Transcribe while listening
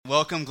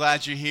Welcome,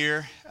 glad you're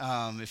here.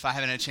 If I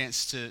haven't had a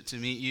chance to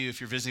meet you,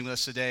 if you're visiting with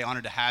us today,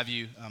 honored to have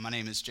you. My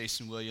name is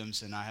Jason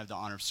Williams, and I have the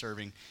honor of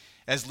serving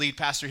as lead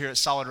pastor here at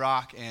Solid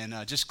Rock, and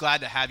just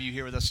glad to have you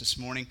here with us this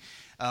morning.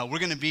 We're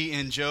going to be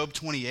in Job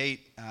 28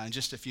 in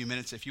just a few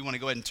minutes. If you want to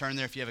go ahead and turn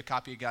there, if you have a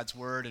copy of God's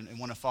Word and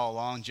want to follow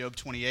along, Job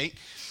 28.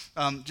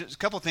 Just a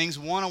couple things.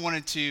 One, I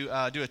wanted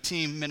to do a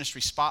team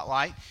ministry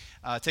spotlight.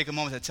 Take a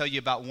moment to tell you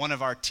about one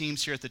of our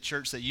teams here at the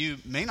church that you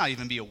may not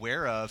even be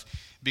aware of,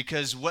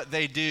 because what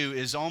they do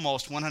is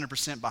almost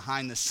 100%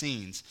 behind the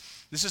scenes.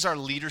 This is our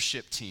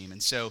leadership team.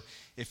 And so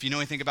if you know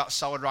anything about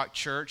Solid Rock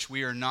Church,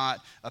 we are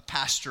not a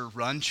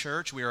pastor-run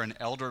church. We are an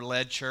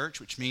elder-led church,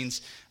 which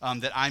means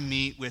that I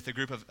meet with a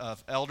group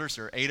of elders,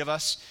 there are 8 of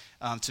us,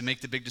 to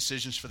make the big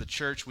decisions for the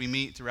church. We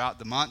meet throughout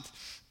the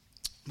month.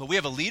 But we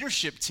have a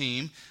leadership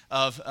team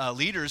of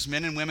leaders,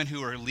 men and women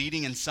who are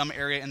leading in some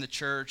area in the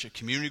church, a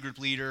community group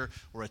leader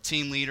or a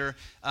team leader,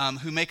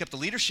 who make up the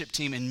leadership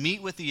team and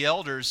meet with the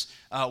elders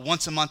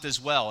once a month as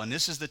well. And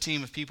this is the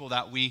team of people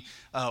that we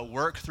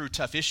work through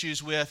tough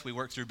issues with. We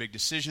work through big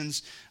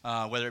decisions,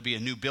 whether it be a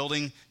new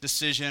building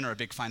decision or a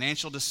big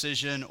financial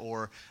decision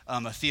or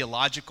a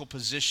theological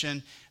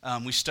position.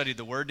 We study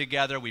the Word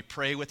together. We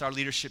pray with our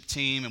leadership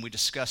team, and we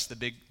discuss the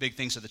big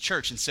things of the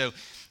church. And so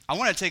I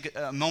want to take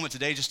a moment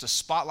today just to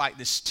spotlight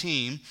this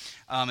team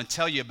and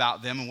tell you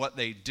about them and what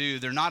they do.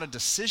 They're not a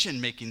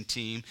decision-making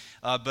team,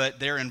 but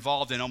they're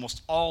involved in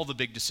almost all the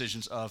big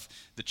decisions of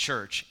the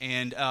church.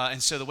 And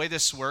so the way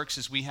this works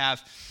is we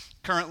have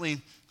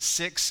currently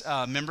 6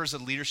 members of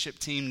the leadership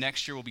team.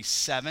 Next year will be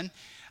 7.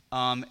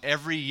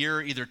 Every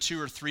year, either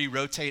 2 or 3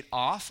 rotate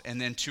off,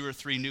 and then 2 or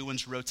 3 new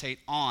ones rotate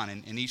on.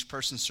 And each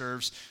person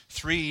serves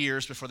 3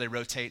 years before they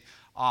rotate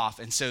off.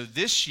 And so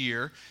this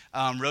year,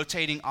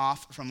 rotating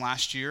off from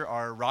last year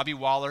are Robbie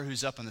Waller,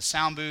 who's up in the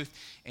sound booth,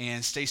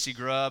 and Stacy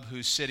Grubb,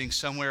 who's sitting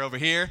somewhere over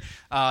here.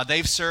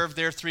 They've served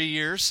their 3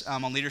 years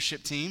on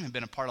leadership team and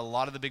been a part of a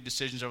lot of the big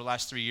decisions over the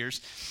last 3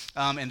 years.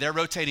 And they're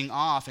rotating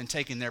off, and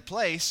taking their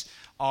place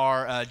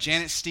are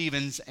Janet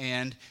Stevens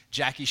and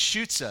Jackie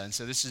Schutza. And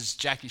so this is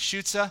Jackie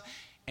Schutza,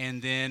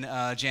 and then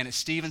Janet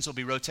Stevens will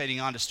be rotating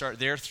on to start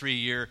their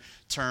 3-year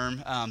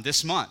term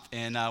this month.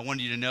 And I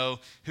wanted you to know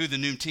who the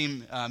new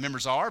team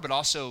members are, but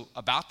also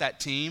about that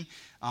team.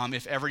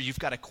 If ever you've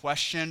got a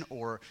question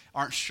or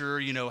aren't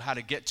sure, how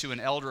to get to an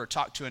elder or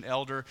talk to an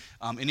elder,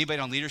 anybody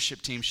on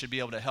leadership team should be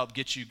able to help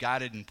get you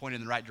guided and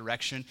pointed in the right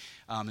direction.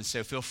 And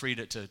so feel free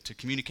to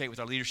communicate with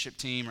our leadership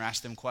team or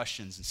ask them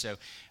questions. And so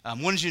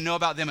wanted you to know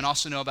about them and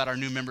also know about our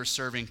new members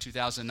serving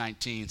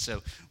 2019.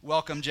 So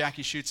welcome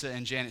Jackie Schutza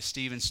and Janet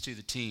Stevens to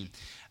the team.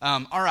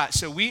 All right,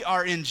 so we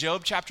are in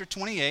Job chapter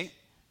 28.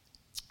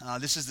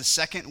 This is the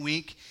second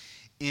week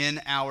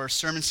in our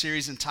sermon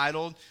series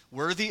entitled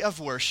Worthy of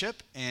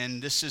Worship,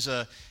 and this is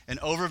an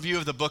overview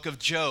of the book of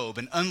Job,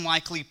 an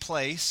unlikely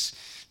place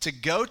to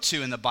go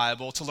to in the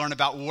Bible to learn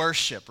about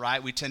worship,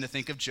 right? We tend to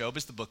think of Job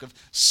as the book of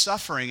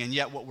suffering, and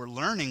yet what we're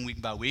learning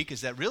week by week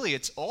is that really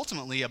it's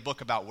ultimately a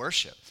book about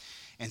worship.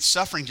 And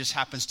suffering just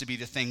happens to be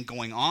the thing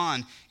going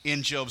on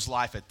in Job's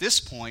life at this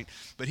point,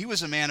 but he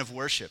was a man of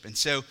worship. And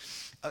so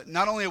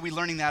not only are we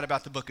learning that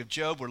about the book of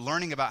Job, we're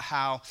learning about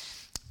how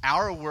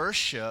our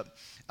worship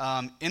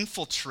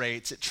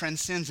infiltrates, it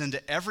transcends into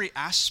every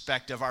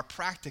aspect of our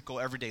practical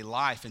everyday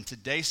life. And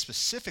today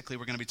specifically,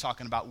 we're going to be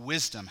talking about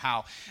wisdom,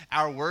 how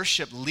our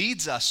worship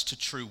leads us to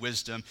true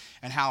wisdom,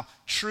 and how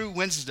true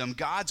wisdom,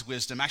 God's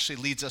wisdom, actually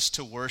leads us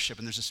to worship.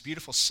 And there's this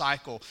beautiful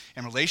cycle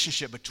and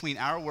relationship between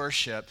our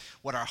worship,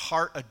 what our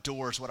heart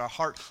adores, what our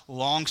heart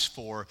longs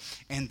for,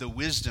 and the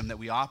wisdom that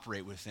we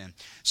operate within.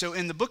 So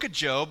in the book of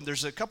Job,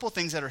 there's a couple of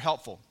things that are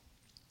helpful.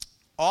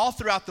 All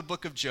throughout the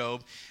book of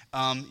Job,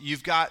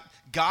 you've got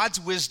God's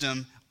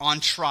wisdom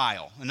on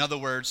trial. In other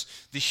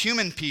words, the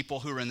human people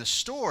who are in the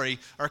story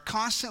are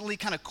constantly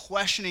kind of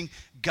questioning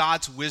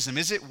God's wisdom.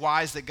 Is it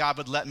wise that God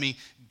would let me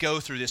go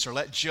through this, or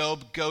let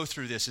Job go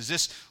through this? Is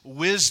this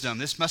wisdom?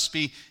 This must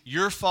be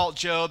your fault,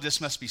 Job. This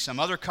must be some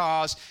other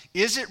cause.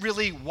 Is it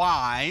really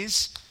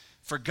wise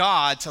for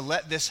God to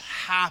let this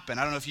happen?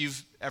 I don't know if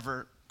you've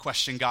ever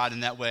questioned God in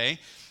that way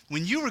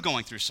when you were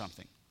going through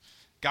something.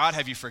 God,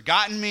 have you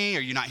forgotten me? Are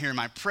you not hearing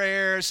my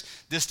prayers?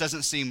 This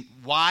doesn't seem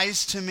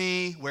wise to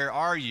me. Where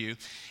are you?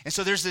 And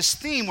so there's this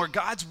theme where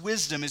God's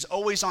wisdom is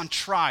always on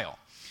trial.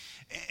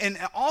 And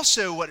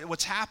also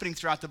what's happening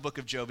throughout the book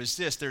of Job is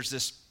this. There's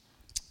this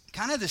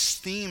kind of this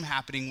theme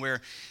happening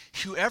where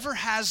whoever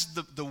has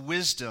the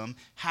wisdom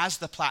has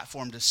the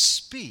platform to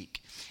speak.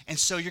 And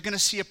so you're going to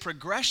see a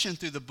progression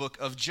through the book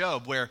of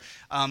Job where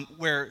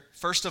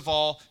first of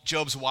all,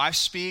 Job's wife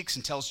speaks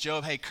and tells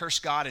Job, hey, curse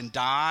God and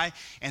die.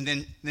 And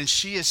then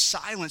she is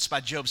silenced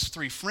by Job's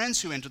 3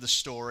 friends who enter the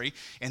story,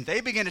 and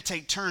they begin to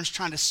take turns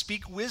trying to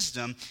speak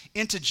wisdom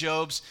into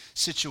Job's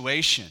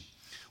situation.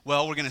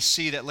 Well, we're going to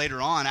see that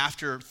later on,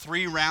 after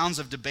 3 rounds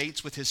of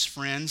debates with his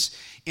friends,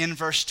 in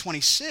verse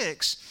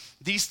 26,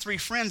 these 3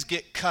 friends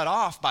get cut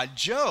off by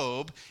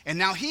Job, and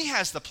now he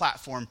has the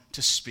platform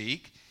to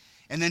speak.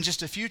 And then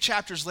just a few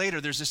chapters later,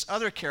 there's this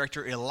other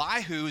character,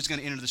 Elihu, who's going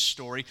to enter the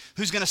story,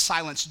 who's going to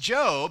silence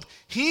Job.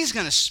 He's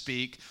going to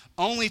speak,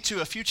 only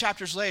to a few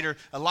chapters later,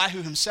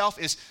 Elihu himself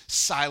is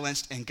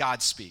silenced and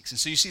God speaks. And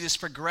so you see this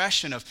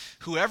progression of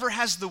whoever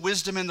has the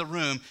wisdom in the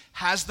room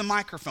has the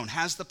microphone,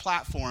 has the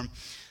platform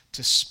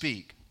to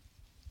speak.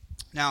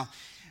 Now,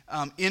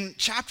 in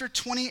chapter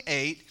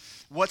 28,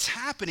 what's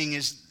happening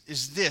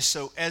is this.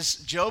 So as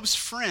Job's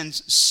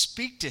friends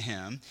speak to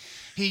him,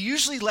 he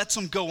usually lets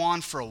them go on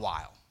for a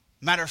while.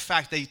 Matter of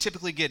fact, they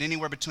typically get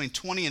anywhere between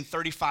 20 and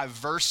 35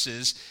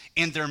 verses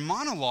in their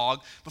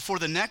monologue before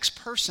the next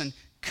person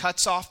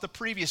cuts off the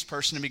previous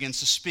person and begins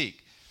to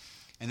speak.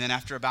 And then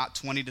after about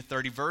 20 to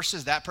 30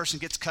 verses, that person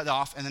gets cut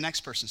off and the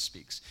next person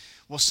speaks.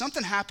 Well,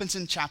 something happens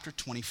in chapter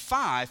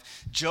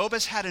 25. Job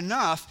has had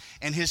enough,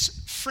 and his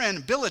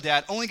friend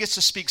Bildad only gets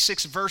to speak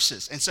 6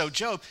 verses. And so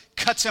Job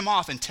cuts him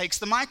off and takes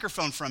the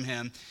microphone from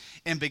him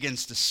and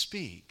begins to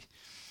speak.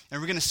 And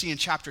we're going to see in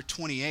chapter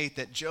 28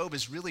 that Job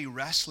is really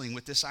wrestling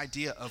with this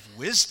idea of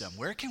wisdom.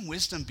 Where can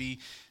wisdom be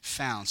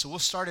found? So we'll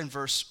start in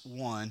verse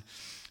 1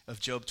 of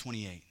Job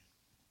 28.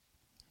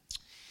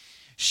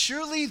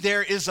 Surely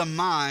there is a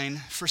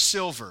mine for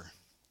silver,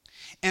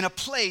 and a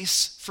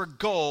place for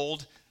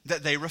gold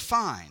that they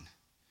refine.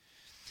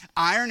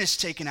 Iron is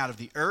taken out of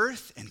the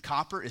earth, and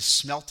copper is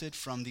smelted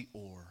from the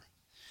ore.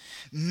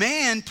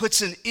 Man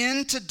puts an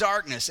end to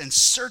darkness and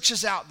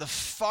searches out the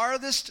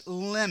farthest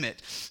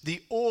limit,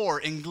 the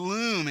ore in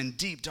gloom and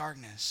deep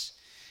darkness.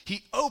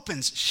 He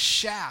opens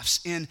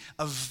shafts in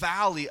a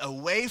valley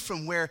away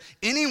from where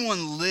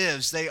anyone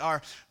lives. They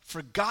are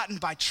forgotten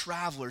by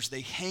travelers.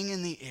 They hang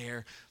in the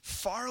air,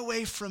 far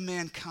away from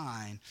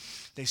mankind.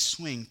 They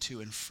swing to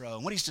and fro.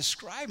 And what he's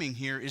describing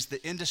here is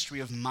the industry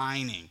of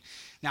mining.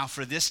 Now,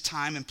 for this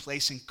time and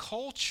place and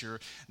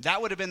culture,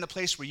 that would have been the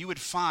place where you would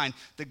find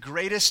the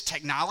greatest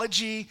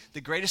technology,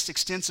 the greatest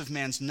extents of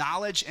man's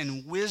knowledge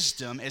and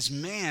wisdom as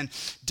man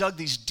dug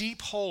these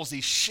deep holes,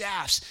 these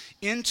shafts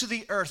into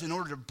the earth in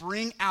order to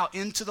bring out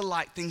into the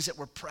light things that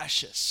were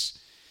precious.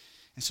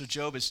 And so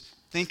Job is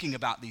thinking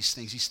about these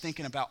things. He's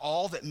thinking about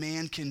all that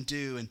man can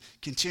do. And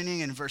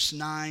continuing in verse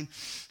 9,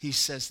 he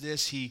says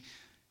this,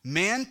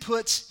 man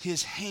puts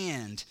his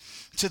hand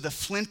to the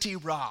flinty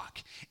rock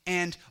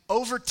and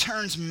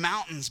overturns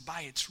mountains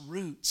by its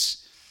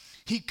roots.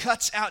 He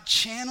cuts out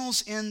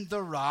channels in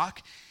the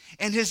rock,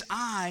 and his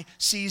eye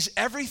sees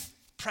every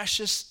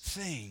precious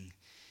thing.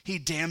 He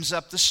dams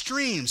up the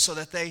streams so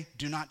that they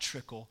do not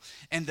trickle,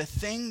 and the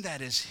thing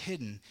that is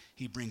hidden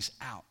he brings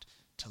out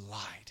to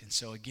light. And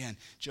so again,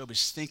 Job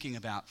is thinking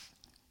about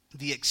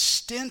the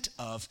extent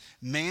of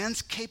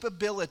man's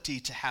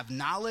capability to have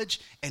knowledge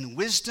and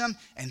wisdom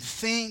and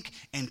think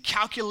and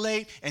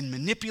calculate and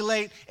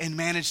manipulate and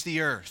manage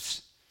the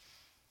earth.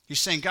 He's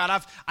saying,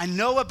 God, I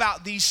know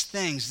about these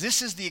things.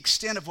 This is the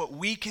extent of what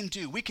we can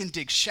do. We can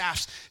dig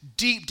shafts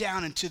deep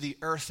down into the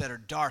earth that are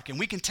dark, and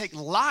we can take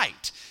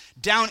light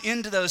down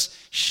into those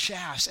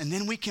shafts, and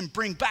then we can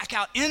bring back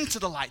out into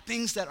the light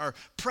things that are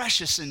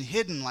precious and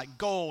hidden like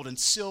gold and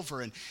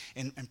silver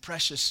and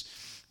precious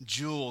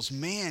jewels.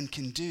 Man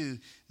can do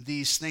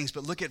these things.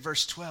 But look at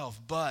verse 12.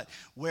 But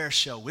where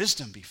shall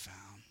wisdom be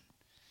found?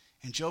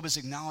 And Job is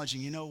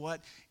acknowledging, you know what?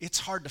 It's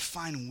hard to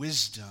find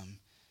wisdom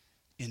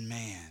in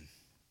man.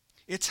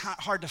 It's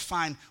hard to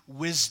find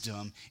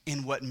wisdom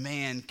in what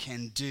man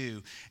can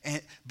do.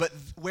 But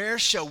where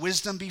shall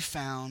wisdom be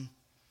found?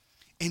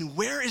 And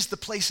where is the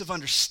place of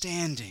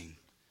understanding?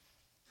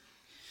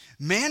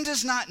 Man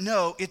does not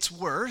know its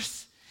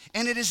worth,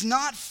 and it is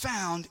not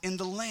found in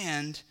the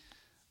land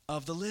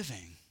of the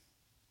living.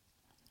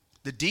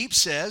 The deep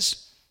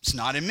says, it's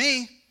not in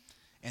me.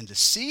 And the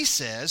sea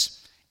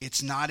says,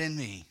 it's not in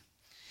me.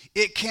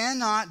 It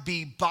cannot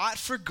be bought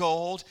for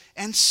gold,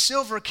 and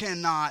silver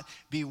cannot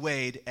be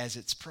weighed as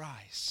its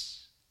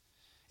price.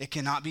 It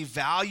cannot be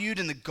valued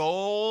in the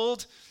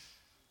gold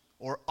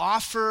or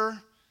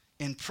offer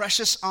in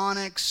precious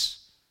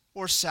onyx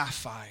or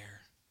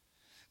sapphire.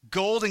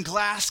 Gold and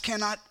glass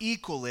cannot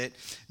equal it,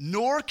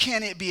 nor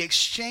can it be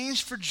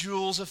exchanged for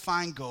jewels of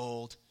fine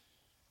gold.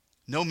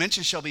 No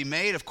mention shall be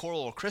made of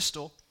coral or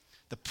crystal.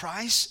 The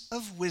price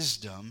of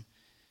wisdom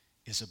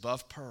is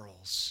above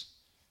pearls.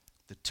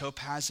 The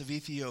topaz of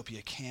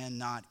Ethiopia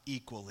cannot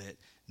equal it,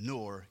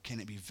 nor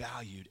can it be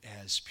valued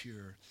as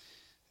pure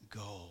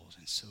gold.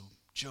 And so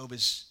Job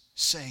is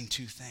saying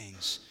two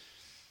things.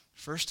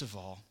 First of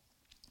all,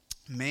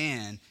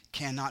 man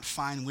cannot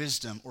find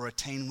wisdom or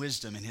attain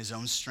wisdom in his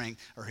own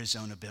strength or his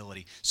own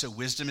ability. So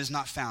wisdom is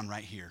not found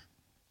right here.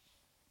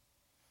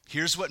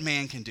 Here's what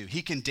man can do.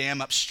 He can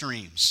dam up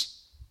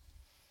streams,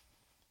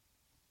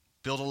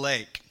 build a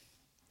lake,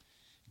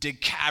 dig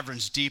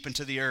caverns deep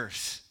into the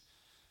earth,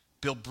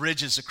 build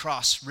bridges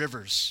across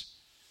rivers,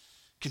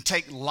 can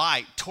take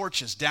light,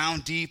 torches down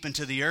deep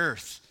into the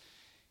earth,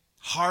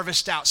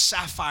 harvest out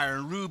sapphire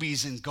and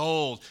rubies and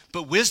gold.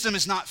 But wisdom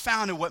is not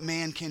found in what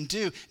man can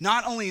do.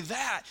 Not only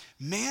that,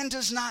 man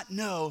does not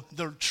know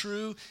the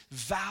true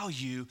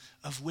value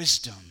of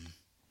wisdom.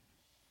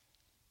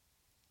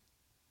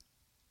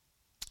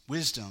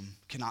 Wisdom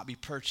cannot be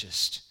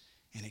purchased,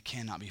 and it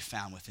cannot be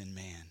found within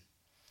man.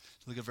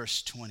 Look at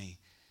verse 20.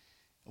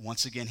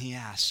 Once again he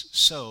asks,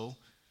 so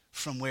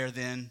from where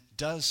then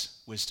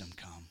does wisdom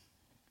come?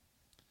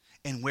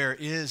 And where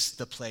is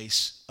the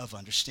place of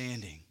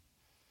understanding?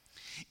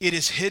 It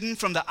is hidden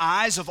from the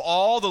eyes of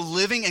all the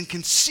living and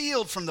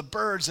concealed from the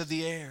birds of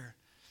the air.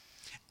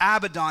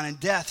 Abaddon and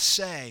Death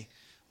say,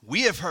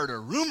 we have heard a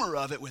rumor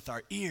of it with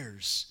our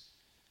ears.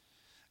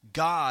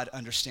 God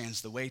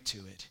understands the way to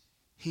it.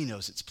 He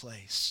knows its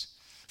place.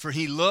 For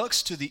he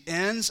looks to the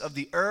ends of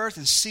the earth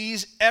and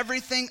sees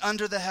everything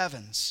under the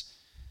heavens.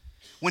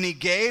 When he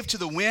gave to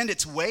the wind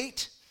its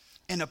weight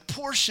and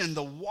apportioned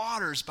the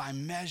waters by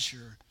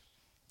measure.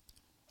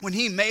 When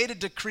he made a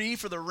decree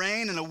for the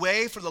rain and a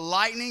way for the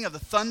lightning of the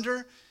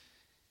thunder,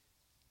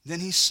 then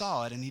he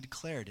saw it and he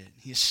declared it.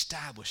 He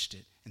established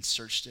it and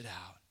searched it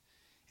out.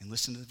 And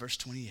listen to verse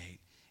 28.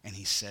 And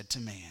he said to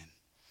man,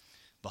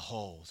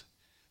 behold,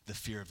 the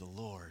fear of the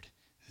Lord,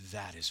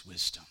 that is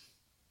wisdom.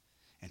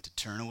 And to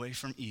turn away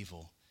from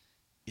evil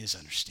is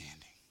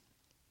understanding.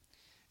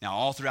 Now,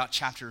 all throughout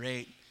chapter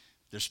 8,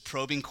 this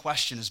probing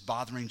question is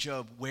bothering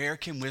Job. Where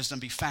can wisdom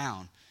be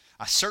found?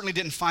 I certainly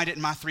didn't find it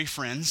in my 3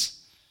 friends.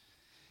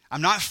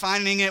 I'm not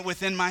finding it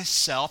within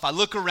myself. I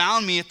look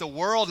around me at the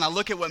world and I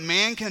look at what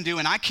man can do,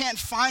 and I can't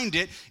find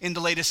it in the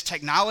latest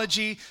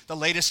technology, the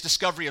latest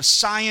discovery of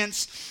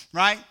science,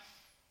 right?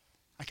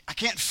 I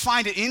can't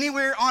find it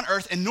anywhere on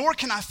earth, and nor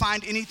can I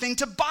find anything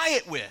to buy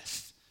it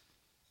with.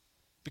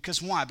 Because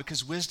why?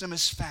 Because wisdom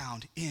is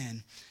found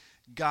in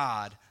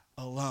God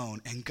alone.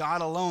 And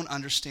God alone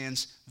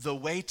understands the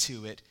way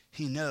to it.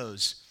 He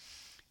knows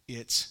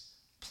its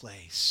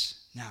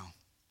place. Now,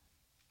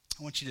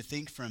 I want you to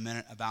think for a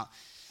minute about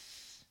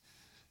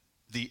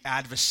the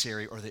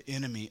adversary or the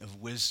enemy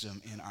of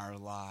wisdom in our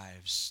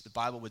lives. The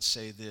Bible would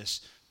say this: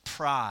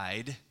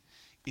 pride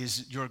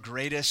is your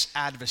greatest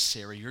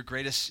adversary, your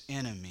greatest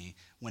enemy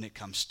when it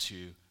comes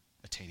to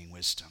attaining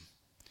wisdom.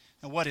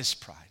 Now, what is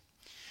pride?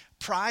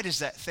 Pride is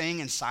that thing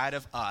inside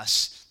of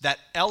us that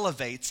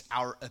elevates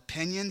our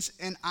opinions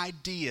and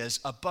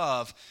ideas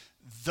above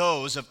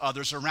those of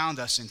others around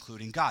us,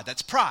 including God.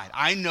 That's pride.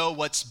 I know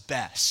what's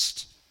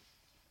best,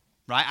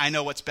 right? I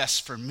know what's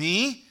best for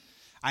me.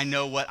 I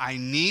know what I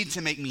need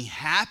to make me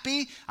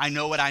happy. I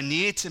know what I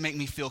need to make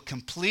me feel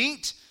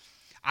complete.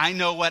 I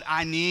know what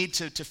I need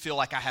to feel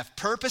like I have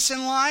purpose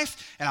in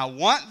life, and I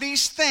want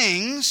these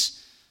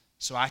things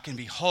so I can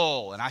be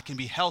whole, and I can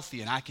be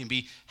healthy, and I can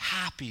be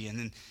happy. And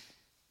then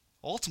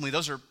ultimately,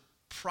 those are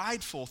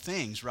prideful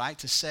things, right?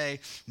 To say,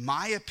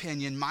 my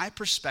opinion, my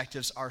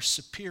perspectives are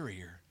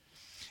superior.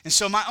 And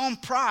so my own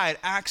pride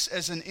acts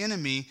as an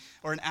enemy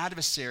or an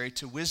adversary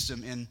to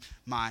wisdom in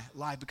my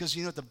life. Because,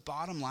 you know, the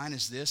bottom line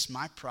is this: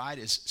 my pride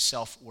is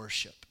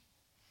self-worship.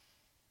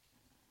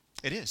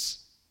 It is.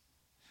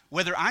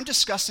 Whether I'm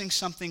discussing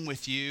something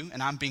with you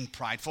and I'm being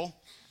prideful,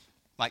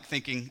 like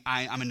thinking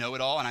I'm a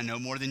know-it-all and I know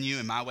more than you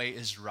and my way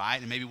is right,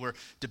 and maybe we're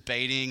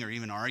debating or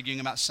even arguing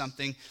about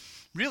something,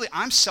 really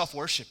I'm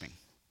self-worshiping.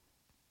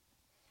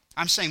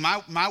 I'm saying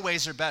my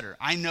ways are better.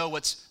 I know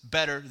what's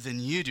better than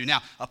you do.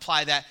 Now,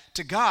 apply that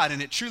to God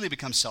and it truly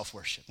becomes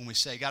self-worship. When we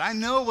say, God, I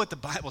know what the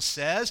Bible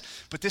says,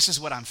 but this is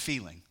what I'm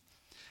feeling.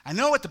 I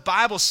know what the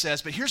Bible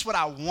says, but here's what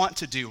I want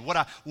to do, what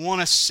I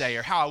want to say,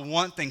 or how I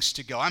want things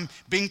to go. I'm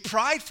being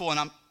prideful, and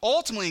I'm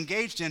ultimately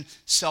engaged in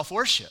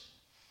self-worship.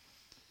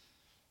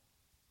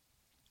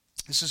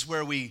 This is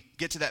where we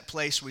get to that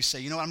place where we say,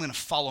 you know what, I'm going to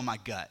follow my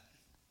gut.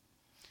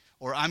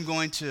 Or I'm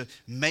going to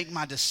make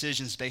my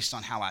decisions based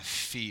on how I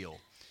feel.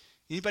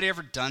 Anybody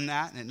ever done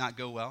that and it not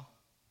go well?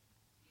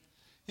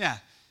 Yeah.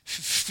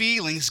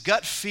 Feelings,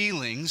 gut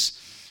feelings,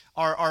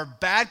 are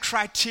bad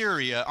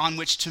criteria on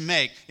which to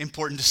make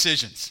important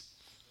decisions.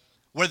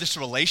 Whether it's a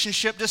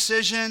relationship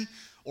decision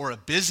or a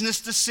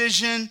business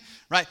decision,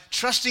 right?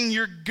 Trusting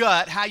your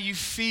gut, how you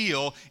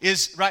feel,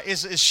 is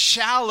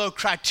shallow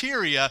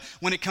criteria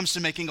when it comes to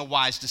making a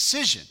wise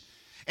decision.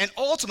 And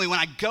ultimately, when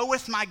I go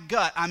with my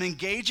gut, I'm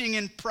engaging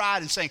in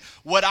pride and saying,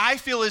 what I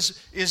feel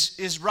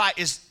is right.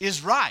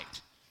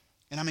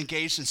 And I'm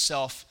engaged in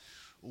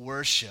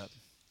self-worship.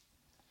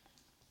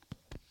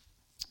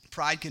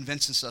 Pride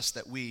convinces us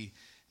that we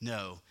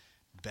know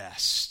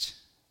best.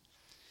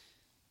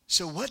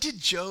 So what did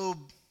Job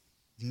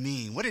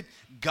mean? What did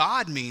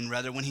God mean,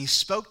 rather, when he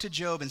spoke to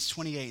Job in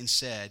 28 and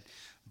said,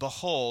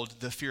 behold,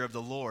 the fear of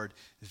the Lord,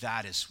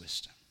 that is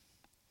wisdom.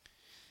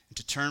 And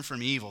to turn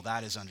from evil,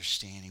 that is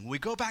understanding. We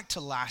go back to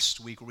last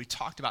week where we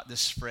talked about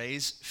this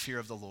phrase, fear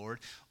of the Lord.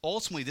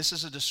 Ultimately, this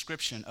is a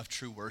description of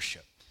true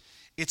worship.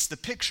 It's the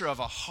picture of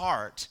a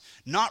heart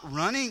not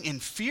running in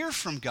fear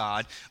from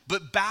God,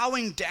 but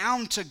bowing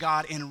down to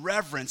God in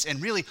reverence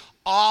and really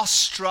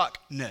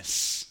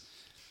awestruckness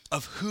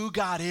of who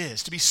God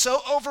is. To be so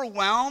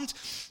overwhelmed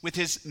with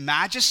his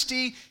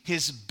majesty,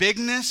 his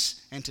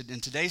bigness, and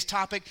in today's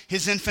topic,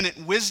 his infinite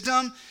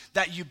wisdom,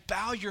 that you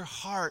bow your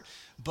heart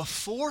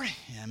before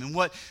him. And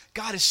what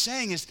God is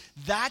saying is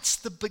that's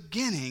the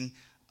beginning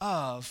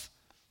of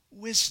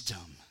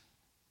wisdom.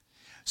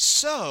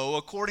 So,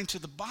 according to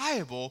the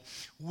Bible,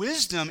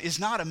 wisdom is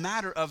not a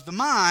matter of the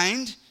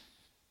mind,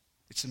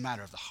 It's a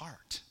matter of the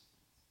heart.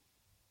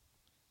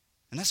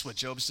 And that's what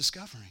Job's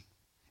discovering.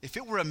 If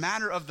it were a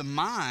matter of the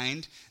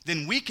mind,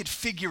 then we could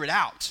figure it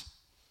out,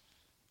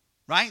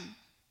 right?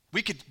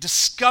 We could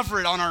discover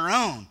it on our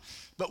own,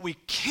 but we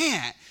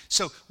can't.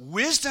 So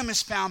wisdom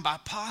is found by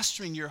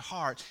posturing your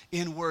heart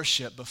in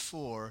worship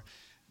before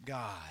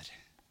God.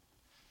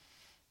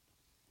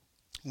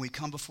 When we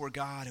come before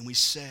God and we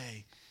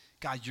say,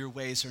 God, your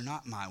ways are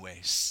not my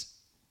ways.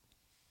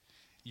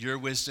 Your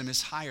wisdom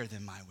is higher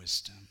than my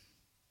wisdom.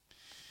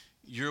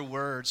 Your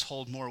words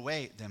hold more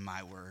weight than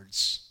my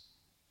words.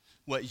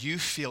 What you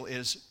feel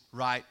is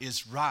right,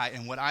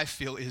 and what I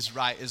feel is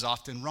right is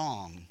often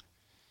wrong.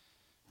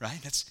 Right?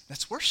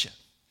 That's worship.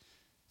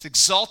 It's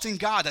exalting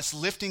God. That's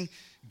lifting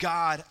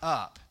God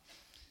up.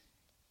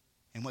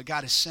 And what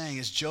God is saying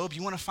is, Job,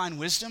 you want to find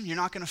wisdom? You're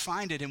not going to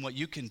find it in what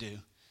you can do.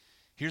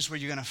 Here's where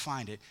you're going to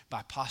find it,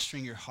 by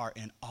posturing your heart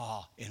in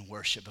awe and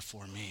worship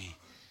before me.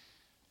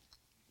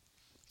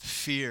 The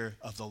fear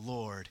of the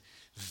Lord,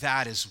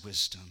 that is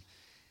wisdom.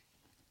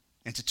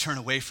 And to turn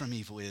away from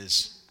evil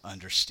is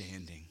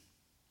understanding.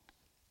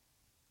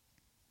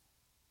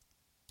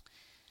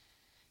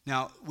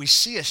 Now, we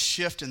see a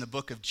shift in the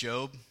book of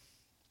Job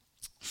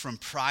from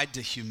pride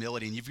to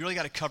humility, and you've really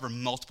got to cover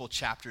multiple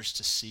chapters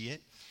to see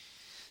it.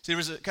 So there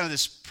was kind of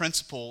this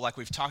principle, like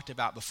we've talked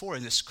about before,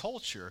 in this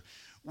culture,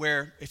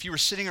 where if you were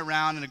sitting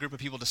around in a group of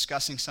people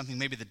discussing something,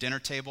 maybe the dinner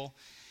table,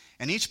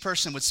 and each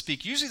person would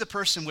speak, usually the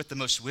person with the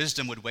most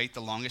wisdom would wait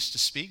the longest to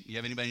speak. You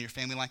have anybody in your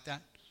family like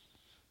that?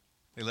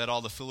 They let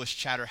all the foolish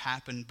chatter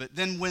happen, but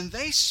then when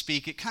they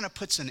speak, it kind of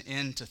puts an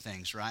end to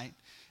things, right?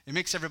 It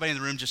makes everybody in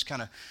the room just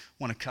kind of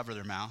want to cover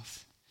their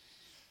mouth.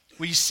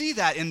 Well, you see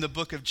that in the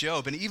book of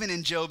Job, and even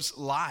in Job's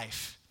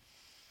life.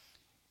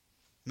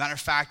 Matter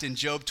of fact, in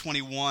Job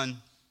 21,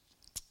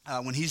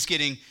 when he's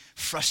getting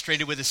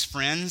frustrated with his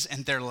friends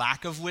and their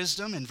lack of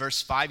wisdom, in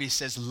verse 5, he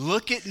says,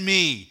 "Look at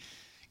me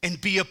and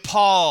be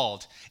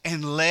appalled,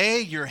 and lay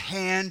your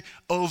hand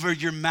over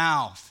your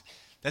mouth."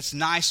 That's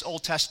nice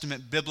Old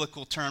Testament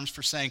biblical terms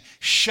for saying,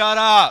 shut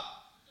up.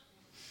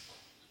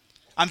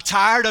 I'm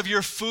tired of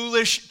your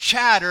foolish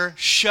chatter.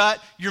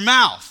 Shut your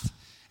mouth.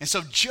 And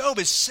so Job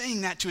is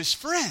saying that to his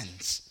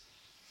friends.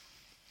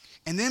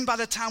 And then by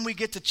the time we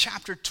get to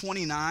chapter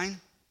 29,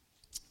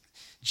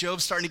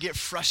 Job's starting to get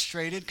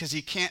frustrated because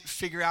he can't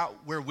figure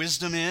out where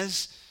wisdom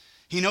is.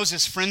 He knows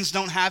his friends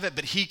don't have it,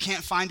 but he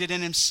can't find it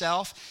in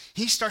himself.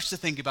 He starts to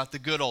think about the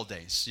good old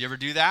days. You ever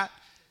do that?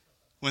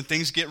 When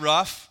things get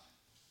rough?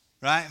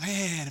 Right?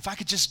 Man, if I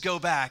could just go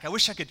back. I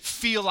wish I could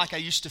feel like I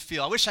used to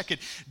feel. I wish I could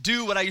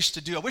do what I used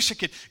to do. I wish I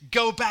could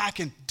go back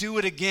and do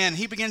it again.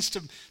 He begins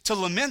to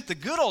lament the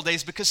good old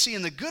days because, see,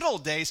 in the good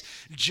old days,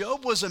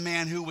 Job was a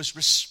man who was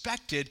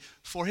respected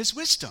for his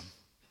wisdom.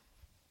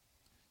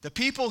 The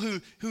people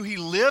who he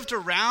lived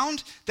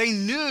around, they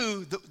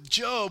knew that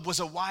Job was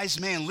a wise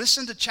man.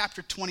 Listen to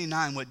chapter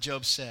 29, what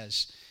Job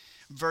says.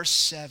 Verse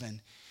 7.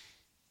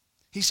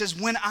 He says,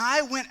 "When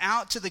I went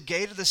out to the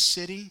gate of the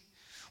city,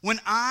 when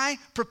I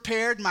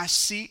prepared my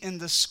seat in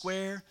the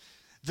square,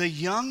 the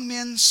young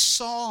men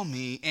saw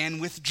me and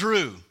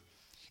withdrew,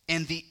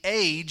 and the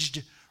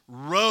aged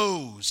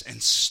rose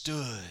and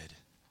stood.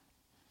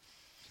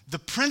 The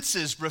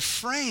princes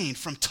refrained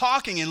from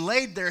talking and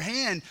laid their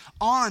hand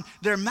on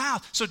their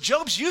mouth." So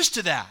Job's used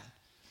to that.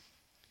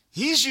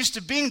 He's used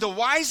to being the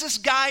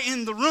wisest guy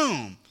in the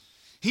room.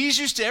 He's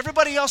used to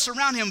everybody else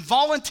around him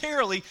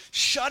voluntarily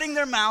shutting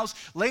their mouths,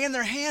 laying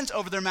their hands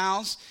over their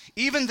mouths,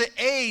 even the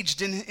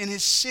aged in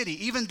his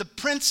city, even the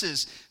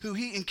princes who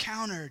he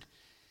encountered.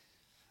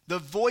 The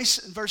voice,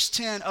 verse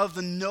 10, of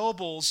the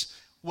nobles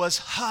was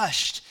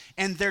hushed,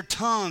 and their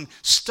tongue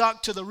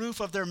stuck to the roof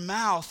of their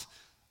mouth.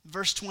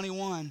 Verse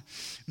 21,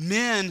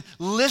 "Men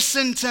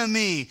listened to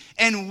me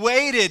and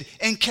waited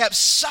and kept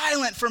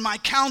silent for my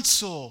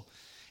counsel.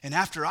 And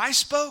after I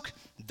spoke,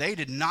 they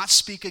did not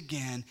speak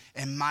again,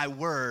 and my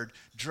word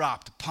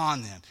dropped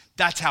upon them."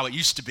 That's how it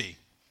used to be.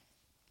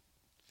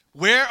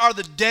 Where are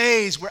the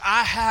days where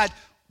I had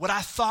what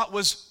I thought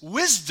was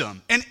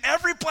wisdom, and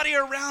everybody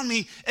around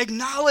me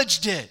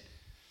acknowledged it?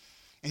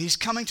 And he's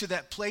coming to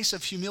that place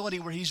of humility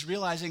where he's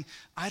realizing,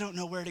 I don't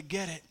know where to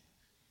get it.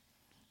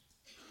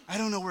 I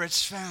don't know where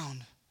it's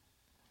found.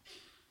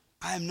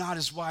 I am not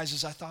as wise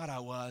as I thought I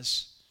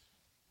was.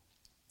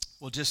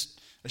 Well, just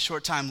a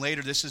short time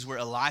later, this is where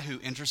Elihu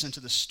enters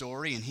into the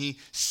story, and he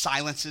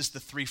silences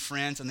the three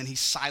friends, and then he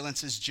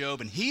silences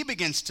Job, and he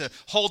begins to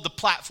hold the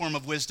platform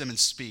of wisdom and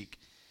speak.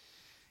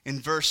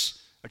 In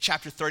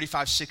chapter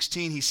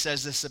 35:16, he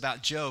says this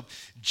about Job.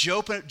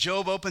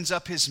 Job opens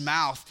up his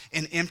mouth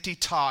in empty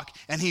talk,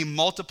 and he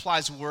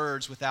multiplies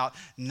words without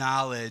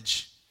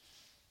knowledge.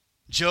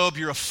 Job,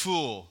 you're a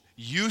fool.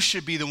 You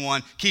should be the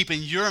one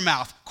keeping your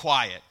mouth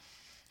quiet.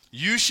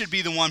 You should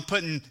be the one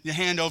putting your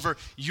hand over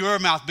your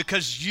mouth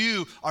because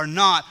you are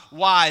not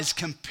wise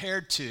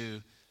compared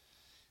to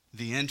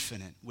the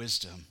infinite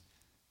wisdom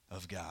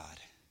of God.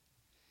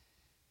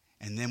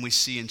 And then we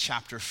see in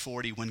chapter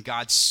 40 when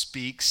God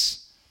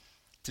speaks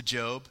to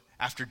Job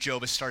after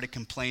Job has started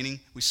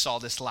complaining. We saw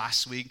this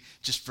last week,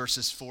 just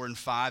verses 4 and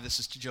 5. This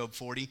is Job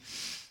 40.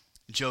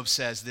 Job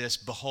says this,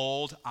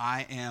 "Behold,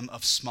 I am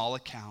of small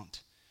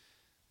account.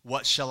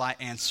 What shall I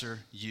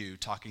answer you?"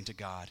 Talking to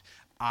God.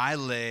 "I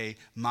lay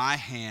my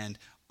hand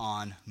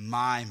on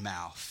my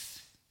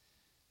mouth.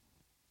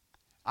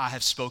 I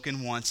have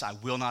spoken once, I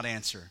will not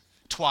answer.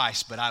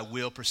 Twice, but I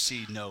will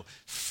proceed no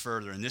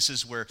further." And this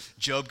is where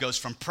Job goes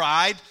from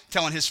pride,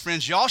 telling his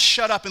friends, "Y'all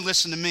shut up and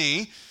listen to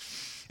me."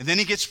 And then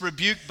he gets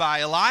rebuked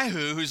by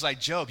Elihu, who's like,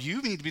 "Job,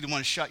 you need to be the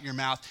one to shut your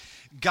mouth."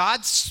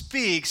 God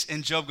speaks,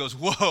 and Job goes,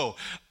 "Whoa,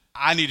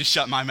 I need to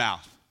shut my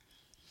mouth.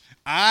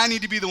 I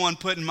need to be the one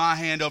putting my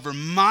hand over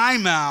my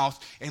mouth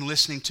and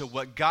listening to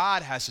what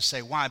God has to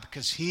say." Why?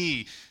 Because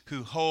he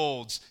who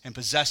holds and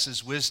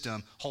possesses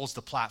wisdom holds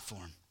the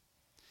platform.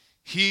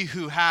 He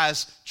who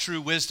has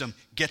true wisdom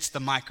gets the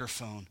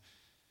microphone.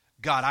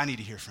 God, I need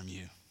to hear from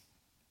you.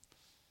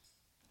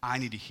 I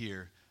need to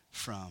hear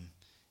from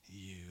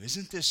you.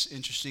 Isn't this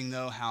interesting,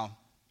 though, how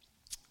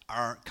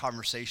our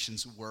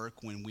conversations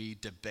work when we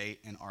debate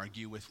and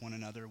argue with one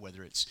another,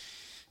 whether it's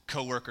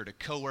coworker to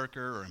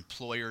coworker or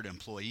employer to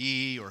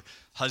employee or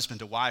husband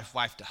to wife,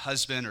 wife to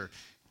husband, or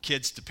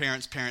kids to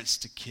parents, parents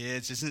to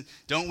kids?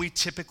 Don't we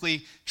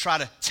typically try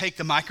to take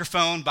the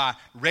microphone by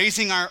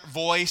raising our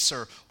voice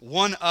or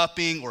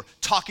one-upping or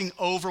talking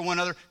over one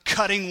another,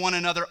 cutting one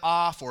another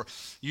off, or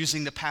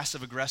using the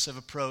passive-aggressive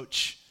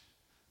approach?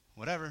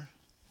 Whatever.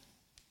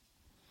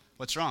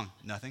 What's wrong?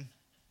 Nothing.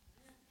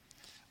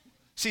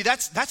 See,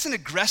 that's an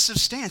aggressive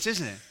stance,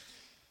 isn't it?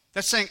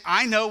 That's saying,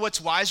 I know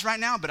what's wise right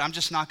now, but I'm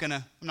not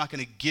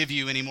gonna give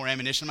you any more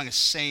ammunition. I'm not gonna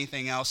say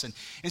anything else. And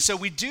so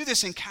we do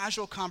this in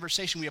casual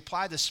conversation. We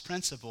apply this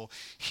principle.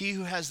 He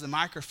who has the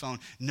microphone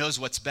knows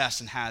what's best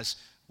and has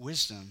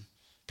wisdom.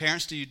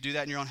 Parents, do you do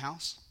that in your own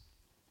house?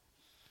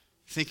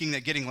 Thinking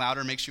that getting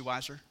louder makes you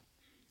wiser?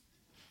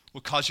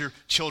 Will cause your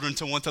children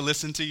to want to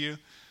listen to you?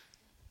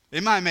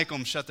 It might make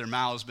them shut their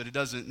mouths, but it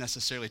doesn't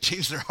necessarily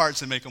change their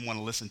hearts and make them want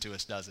to listen to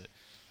us, does it?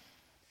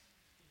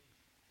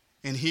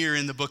 And here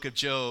in the book of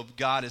Job,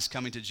 God is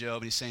coming to Job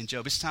and he's saying,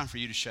 "Job, it's time for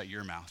you to shut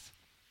your mouth.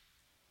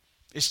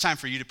 It's time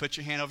for you to put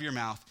your hand over your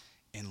mouth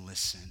and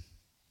listen."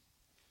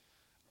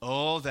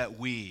 Oh, that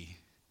we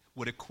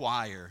would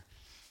acquire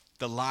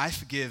the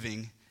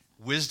life-giving,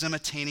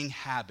 wisdom-attaining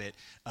habit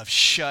of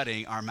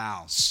shutting our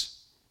mouths.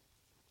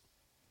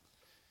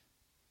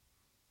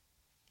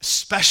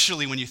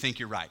 Especially when you think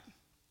you're right.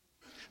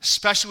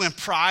 Especially when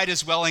pride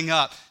is welling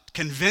up,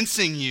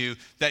 convincing you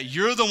that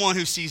you're the one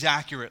who sees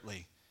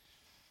accurately.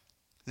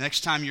 The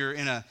next time you're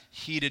in a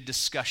heated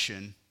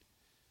discussion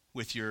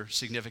with your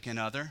significant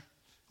other,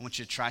 I want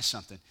you to try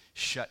something.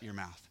 Shut your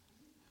mouth.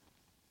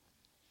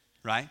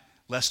 Right?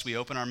 Lest we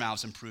open our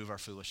mouths and prove our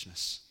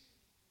foolishness.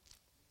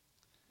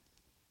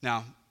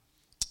 Now,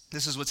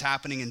 this is what's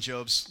happening in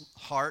Job's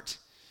heart.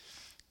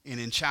 And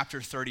in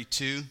chapter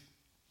 32,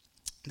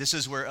 this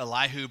is where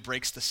Elihu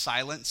breaks the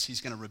silence.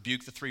 He's going to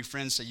rebuke the three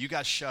friends, say, "You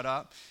guys shut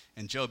up."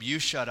 And Job, you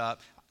shut up.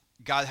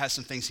 God has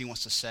some things he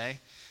wants to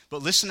say.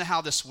 But listen to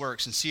how this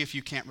works and see if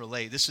you can't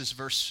relate. This is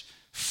verse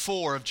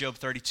 4 of Job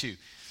 32.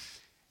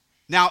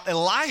 "Now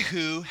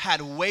Elihu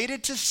had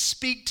waited to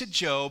speak to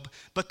Job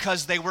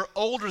because they were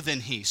older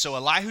than he." So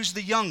Elihu's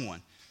the young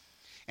one.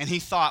 And he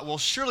thought, well,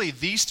 surely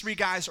these three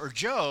guys or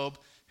Job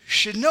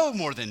should know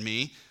more than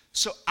me,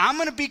 so I'm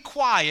going to be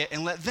quiet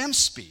and let them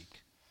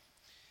speak.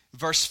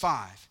 Verse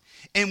 5.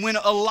 "And when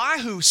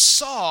Elihu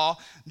saw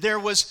there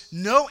was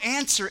no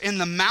answer in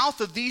the mouth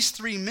of these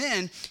three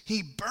men,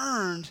 he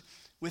burned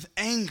with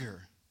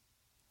anger.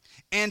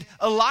 And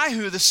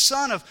Elihu, the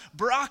son of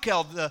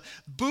Barachel, the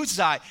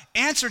Buzite,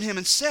 answered him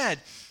and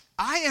said,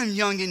 I am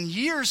young in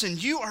years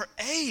and you are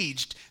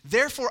aged.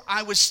 Therefore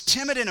I was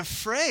timid and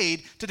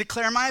afraid to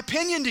declare my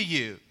opinion to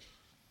you."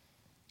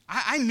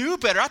 I knew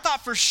better. I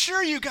thought for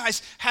sure you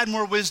guys had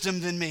more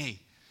wisdom than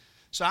me.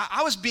 So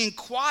I was being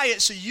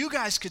quiet so you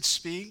guys could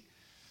speak.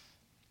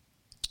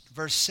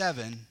 Verse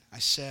 7, I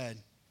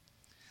said,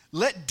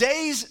 "Let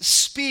days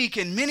speak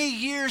and many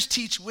years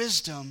teach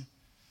wisdom."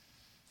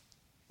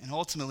 And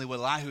ultimately what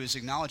Elihu is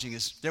acknowledging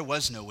is there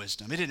was no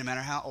wisdom. It didn't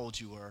matter how old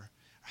you were, or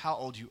how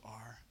old you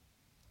are.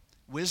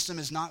 Wisdom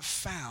is not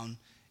found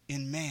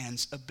in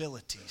man's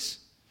abilities.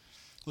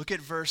 Look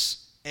at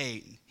verse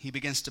 8. He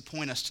begins to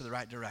point us to the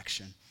right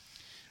direction.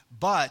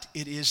 "But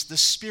it is the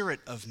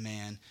Spirit of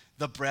man,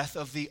 the breath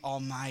of the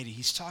Almighty."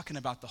 He's talking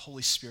about the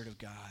Holy Spirit of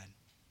God.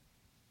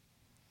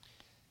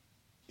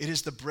 "It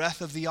is the breath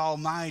of the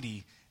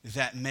Almighty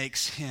that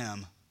makes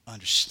him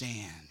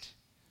understand.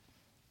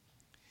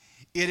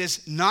 It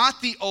is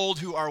not the old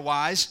who are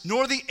wise,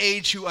 nor the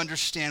aged who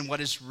understand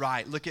what is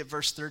right." Look at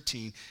verse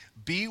 13.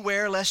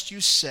 "Beware lest you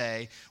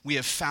say, we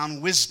have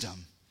found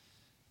wisdom.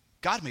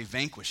 God may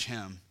vanquish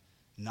him,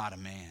 not a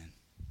man."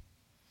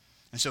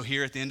 And so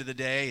here at the end of the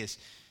day is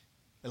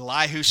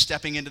Elihu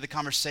stepping into the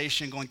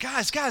conversation going,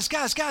 guys,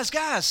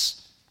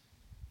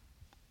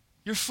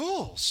 you're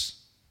fools.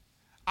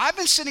 I've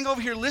been sitting over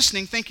here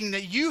listening thinking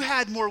that you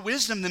had more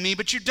wisdom than me,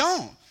 but you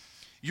don't.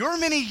 Your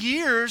many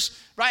years,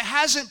 right,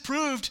 hasn't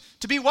proved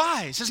to be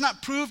wise, has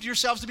not proved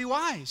yourselves to be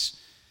wise.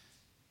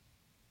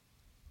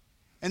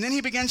 And then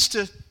he begins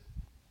to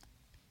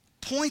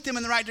point them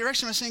in the right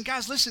direction by saying,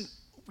 guys, listen,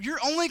 you're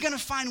only going to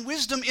find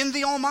wisdom in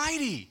the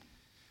Almighty.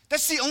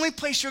 That's the only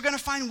place you're going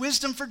to find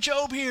wisdom for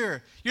Job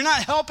here. You're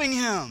not helping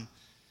him.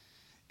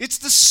 It's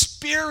the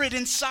Spirit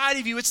inside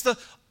of you. It's the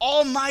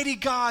Almighty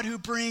God who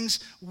brings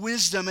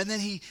wisdom. And then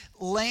he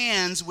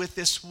lands with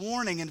this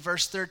warning in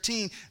verse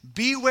 13.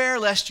 Beware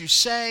lest you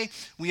say,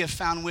 we have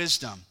found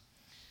wisdom.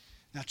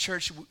 Now,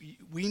 church,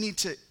 we need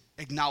to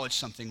acknowledge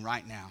something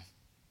right now.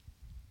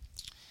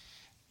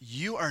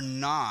 You are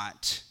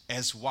not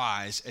as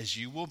wise as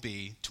you will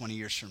be 20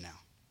 years from now.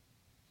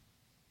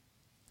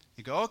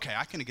 You go, okay,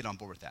 I can get on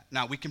board with that.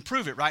 Now, we can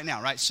prove it right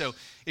now, right? So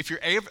if you're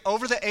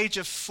over the age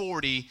of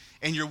 40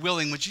 and you're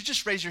willing, would you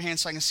just raise your hand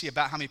so I can see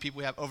about how many people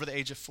we have over the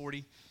age of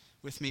 40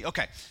 with me?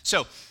 Okay,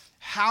 so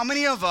how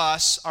many of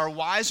us are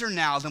wiser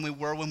now than we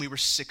were when we were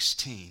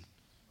 16?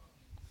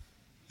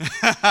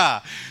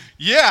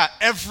 Yeah,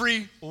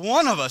 every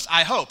one of us,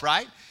 I hope,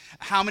 right?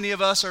 How many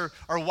of us are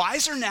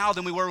wiser now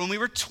than we were when we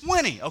were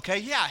 20? Okay,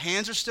 yeah,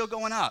 hands are still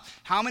going up.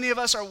 How many of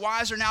us are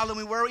wiser now than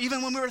we were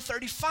even when we were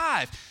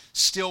 35?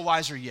 Still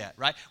wiser yet,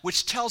 right?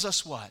 Which tells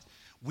us what?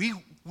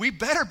 We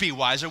better be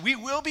wiser. We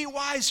will be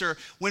wiser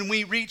when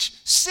we reach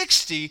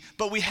 60,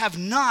 but we have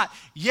not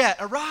yet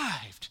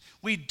arrived.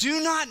 We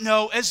do not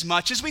know as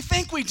much as we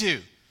think we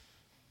do.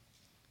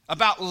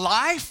 About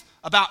life,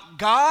 about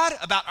God,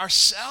 about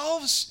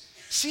ourselves.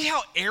 See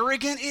how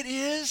arrogant it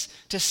is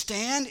to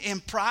stand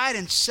in pride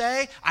and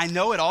say, I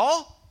know it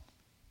all?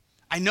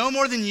 I know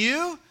more than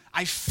you?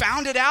 I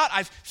found it out.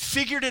 I've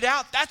figured it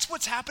out. That's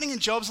what's happening in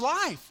Job's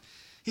life.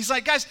 He's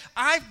like, guys,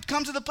 I've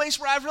come to the place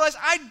where I've realized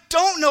I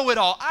don't know it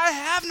all. I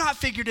have not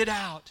figured it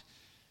out.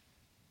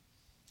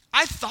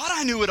 I thought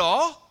I knew it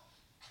all.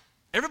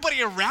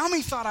 Everybody around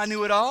me thought I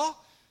knew it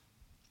all.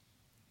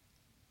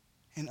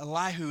 And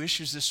Elihu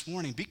issues this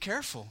warning, be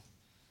careful.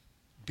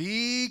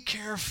 Be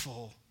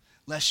careful,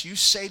 lest you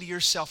say to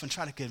yourself and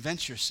try to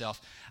convince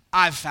yourself,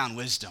 I've found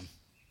wisdom.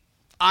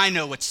 I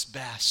know what's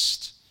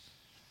best.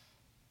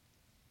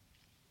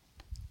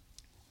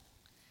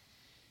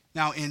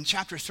 Now, in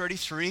chapter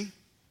 33,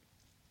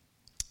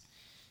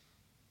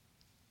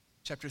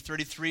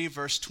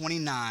 verse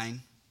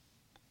 29,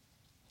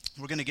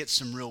 we're going to get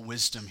some real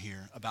wisdom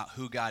here about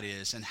who God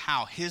is and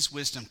how his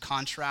wisdom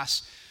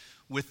contrasts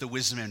with the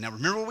wisdom of man. Now,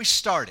 remember where we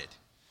started.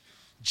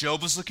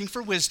 Job was looking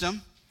for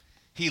wisdom.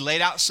 He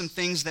laid out some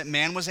things that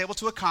man was able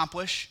to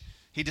accomplish.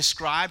 He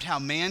described how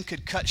man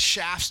could cut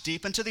shafts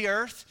deep into the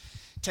earth,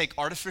 take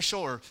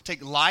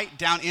light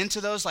down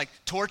into those like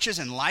torches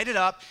and light it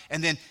up,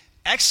 and then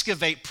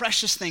excavate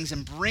precious things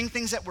and bring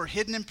things that were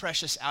hidden and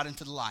precious out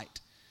into the light.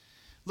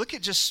 Look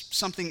at just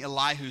something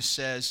Elihu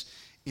says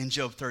in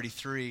Job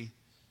 33.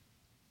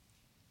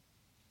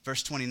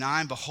 Verse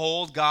 29,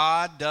 behold,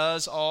 God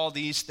does all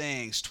these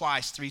things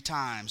twice, 3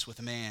 times with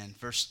a man.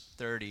 Verse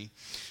 30,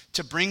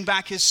 to bring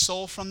back his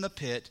soul from the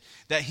pit,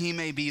 that he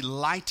may be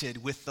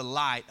lighted with the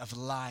light of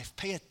life.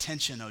 Pay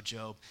attention, O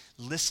Job.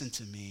 Listen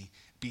to me.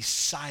 Be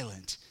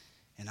silent,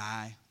 and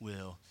I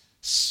will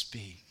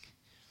speak.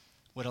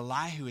 What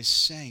Elihu is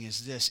saying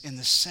is this: in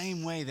the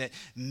same way that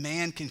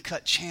man can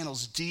cut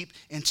channels deep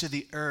into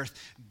the earth,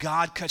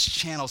 God cuts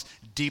channels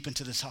deep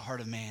into the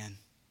heart of man.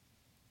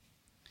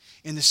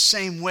 In the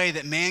same way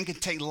that man can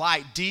take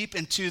light deep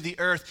into the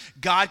earth,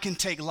 God can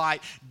take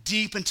light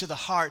deep into the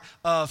heart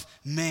of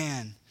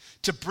man.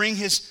 To bring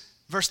his,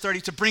 verse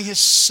 30, to bring his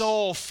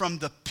soul from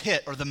the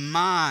pit or the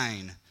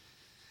mine,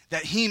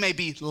 that he may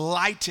be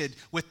lighted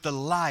with the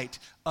light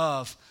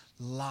of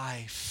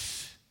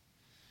life.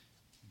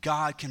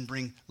 God can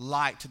bring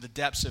light to the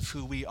depths of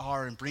who we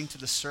are and bring to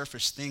the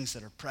surface things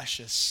that are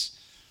precious.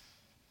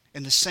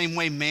 In the same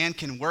way man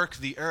can work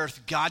the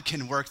earth, God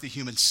can work the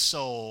human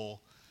soul.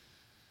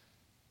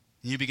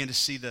 And you begin to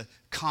see the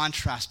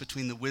contrast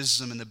between the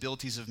wisdom and the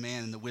abilities of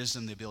man and the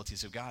wisdom and the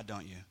abilities of God,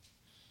 don't you?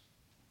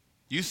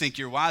 You think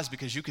you're wise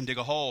because you can dig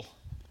a hole.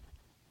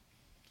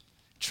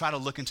 Try to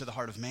look into the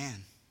heart of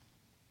man.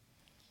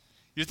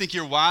 You think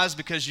you're wise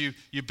because you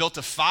built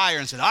a fire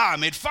and said, I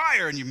made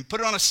fire, and you put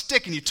it on a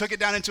stick and you took it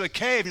down into a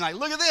cave. And you're like,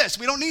 look at this.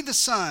 We don't need the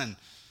sun.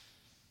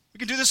 We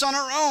can do this on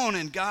our own.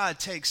 And God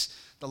takes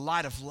the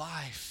light of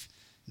life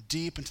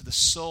deep into the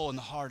soul and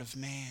the heart of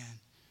man.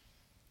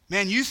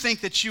 Man, you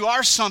think that you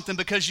are something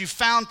because you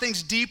found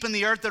things deep in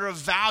the earth that are of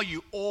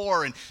value,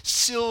 ore and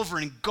silver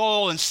and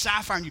gold and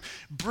sapphire, and you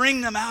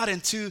bring them out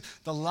into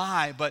the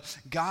light. But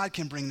God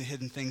can bring the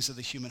hidden things of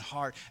the human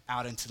heart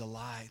out into the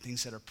light,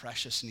 things that are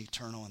precious and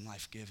eternal and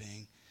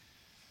life-giving.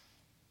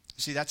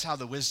 See, that's how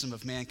the wisdom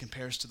of man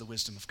compares to the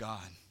wisdom of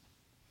God.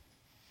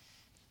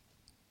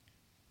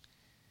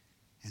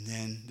 And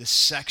then this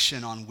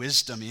section on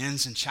wisdom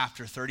ends in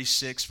chapter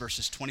 36,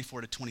 verses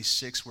 24 to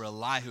 26, where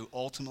Elihu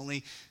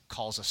ultimately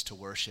calls us to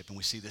worship. And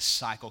we see this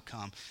cycle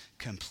come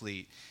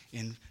complete.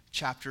 In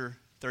chapter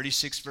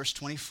 36, verse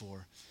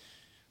 24,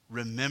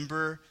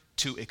 remember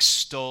to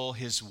extol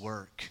his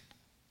work.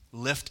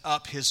 lift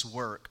up his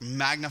work,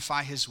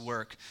 magnify his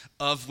work,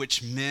 of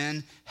which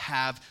men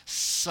have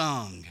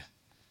sung.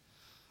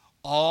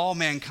 All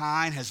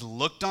mankind has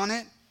looked on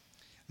it.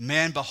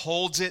 Man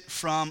beholds it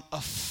from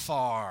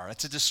afar.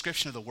 That's a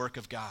description of the work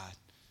of God.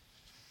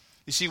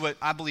 You see, what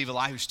I believe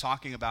Elihu's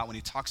talking about when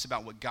he talks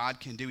about what God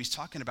can do, he's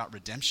talking about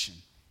redemption.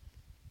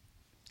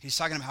 He's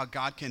talking about how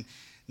God can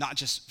not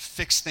just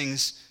fix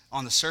things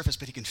on the surface,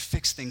 but he can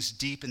fix things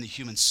deep in the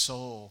human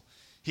soul.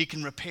 He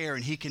can repair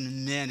and he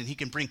can mend and he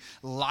can bring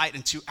light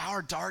into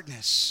our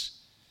darkness.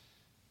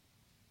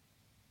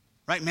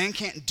 Right? Man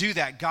can't do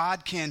that.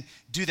 God can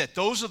do that.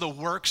 Those are the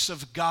works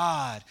of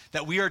God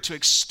that we are to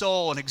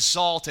extol and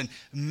exalt and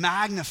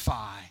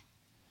magnify.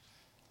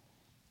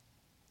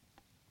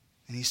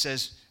 And he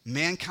says,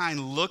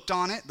 mankind looked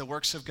on it, the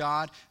works of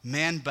God.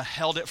 Man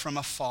beheld it from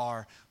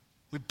afar.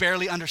 We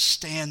barely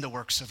understand the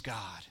works of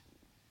God.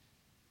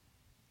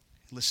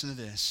 Listen to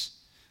this.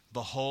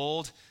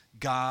 Behold,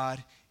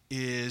 God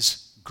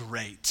is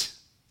great.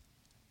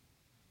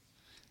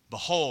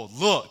 Behold,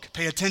 look,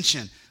 pay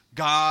attention.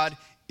 God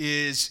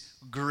is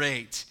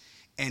great,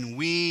 and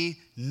we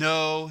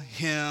know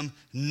him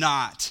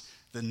not.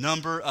 The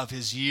number of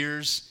his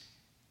years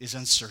is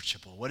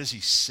unsearchable. What is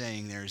he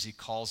saying there as he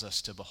calls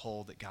us to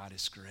behold that God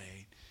is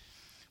great?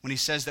 When he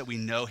says that we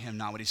know him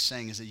not, what he's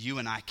saying is that you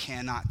and I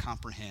cannot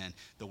comprehend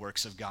the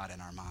works of God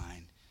in our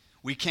mind.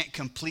 We can't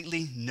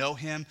completely know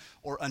him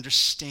or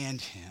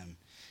understand him.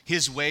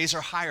 His ways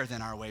are higher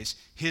than our ways.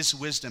 His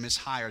wisdom is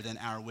higher than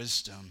our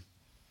wisdom.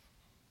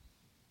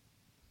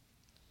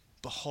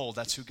 Behold,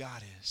 that's who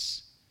God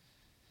is.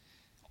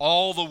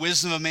 All the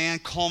wisdom of man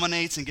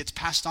culminates and gets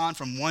passed on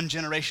from one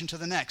generation to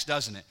the next,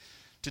 doesn't it?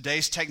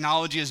 Today's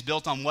technology is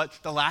built on what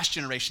the last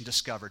generation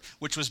discovered,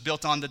 which was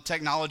built on the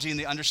technology and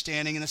the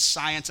understanding and the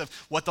science of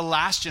what the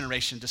last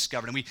generation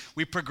discovered. And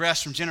we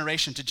progress from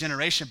generation to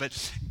generation,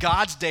 but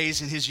God's days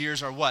and his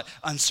years are what?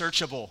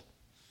 Unsearchable.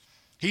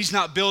 He's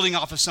not building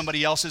off of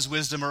somebody else's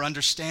wisdom or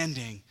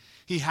understanding.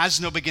 He has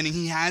no beginning.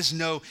 He has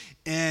no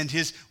end.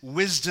 His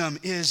wisdom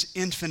is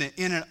infinite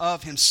in and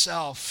of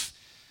himself.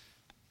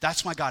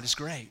 That's why God is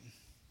great.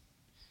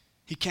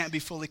 He can't be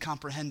fully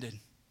comprehended.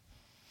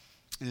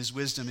 And his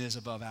wisdom is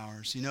above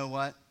ours. You know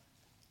what?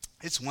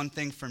 It's one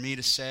thing for me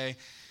to say,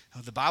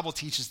 oh, the Bible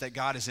teaches that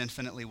God is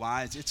infinitely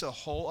wise. It's a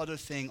whole other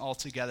thing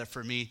altogether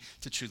for me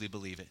to truly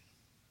believe it.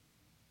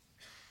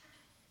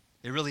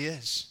 It really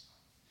is.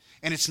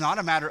 And it's not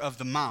a matter of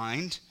the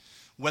mind,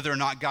 whether or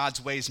not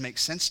God's ways make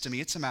sense to me.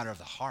 It's a matter of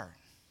the heart.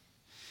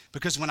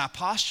 Because when I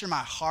posture my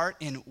heart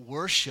in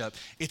worship,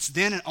 it's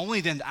then and only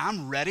then that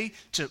I'm ready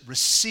to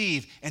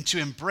receive and to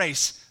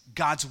embrace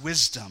God's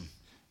wisdom,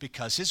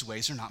 because his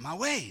ways are not my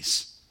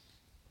ways.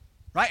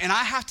 Right? And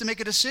I have to make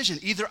a decision.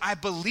 Either I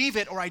believe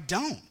it or I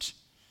don't.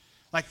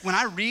 Like when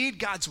I read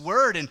God's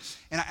word and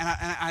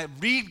I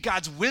read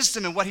God's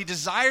wisdom and what he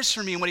desires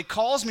for me and what he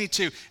calls me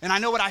to, and I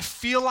know what I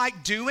feel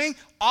like doing,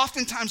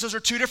 oftentimes those are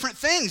two different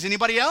things.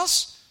 Anybody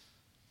else?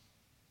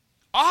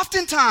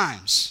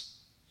 Oftentimes,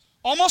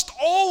 almost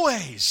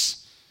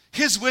always,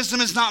 his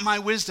wisdom is not my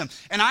wisdom.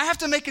 And I have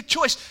to make a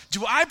choice.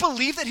 Do I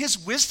believe that his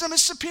wisdom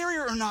is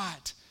superior or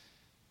not?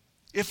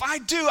 If I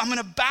do, I'm going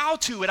to bow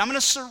to it. I'm going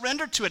to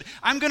surrender to it.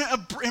 I'm going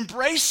to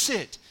embrace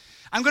it.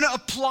 I'm going to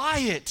apply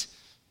it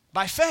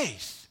by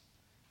faith,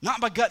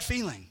 not by gut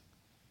feeling.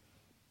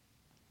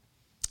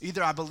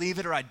 Either I believe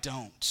it or I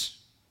don't.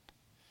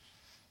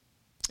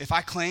 If I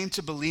claim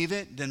to believe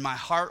it, then my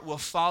heart will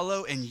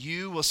follow, and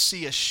you will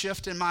see a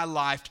shift in my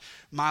life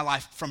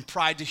from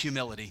pride to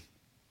humility.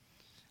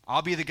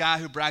 I'll be the guy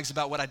who brags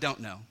about what I don't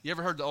know. You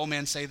ever heard the old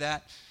man say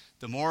that?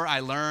 The more I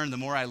learn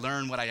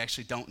what I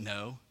actually don't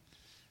know.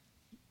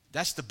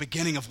 That's the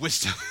beginning of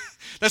wisdom.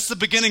 That's the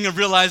beginning of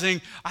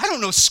realizing I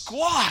don't know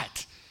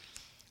squat.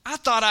 I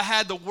thought I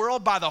had the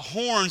world by the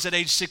horns at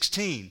age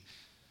 16.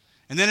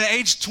 And then at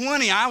age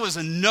 20, I was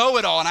a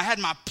know-it-all, and I had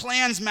my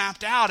plans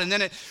mapped out. And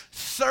then at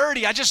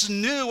 30, I just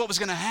knew what was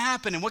going to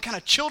happen and what kind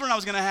of children I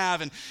was going to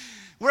have and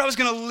where I was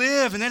going to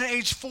live. And then at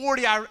age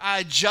 40, I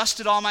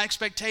adjusted all my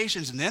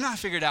expectations. And then I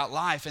figured out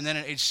life. And then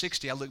at age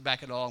 60, I looked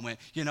back at it all and went,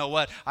 you know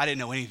what? I didn't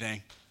know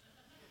anything.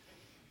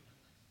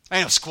 I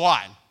didn't know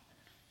squat.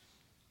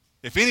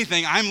 If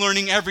anything, I'm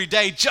learning every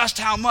day just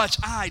how much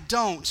I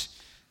don't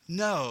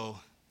know.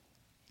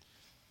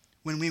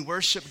 When we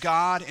worship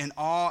God in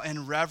awe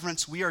and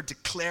reverence, we are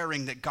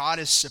declaring that God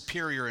is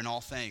superior in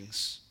all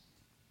things.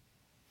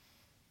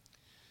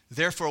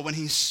 Therefore, when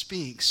he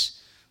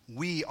speaks,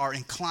 we are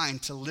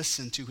inclined to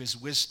listen to his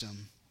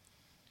wisdom.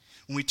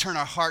 When we turn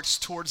our hearts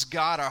towards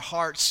God, our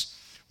hearts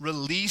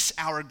release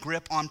our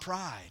grip on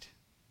pride.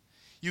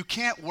 You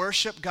can't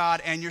worship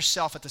God and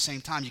yourself at the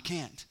same time. You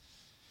can't.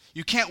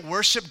 You can't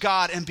worship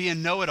God and be a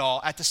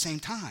know-it-all at the same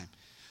time.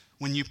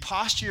 When you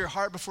posture your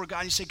heart before God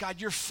and you say,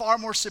 God, you're far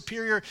more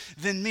superior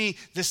than me,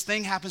 this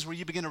thing happens where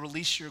you begin to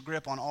release your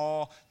grip on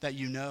all that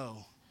you know.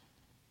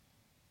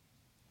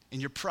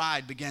 And your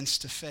pride begins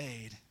to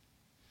fade.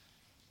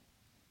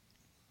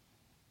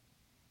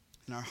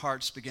 And our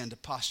hearts begin to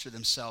posture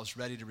themselves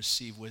ready to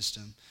receive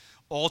wisdom.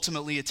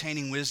 Ultimately,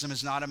 attaining wisdom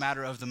is not a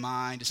matter of the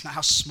mind. It's not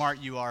how smart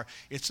you are.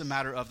 It's a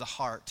matter of the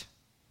heart.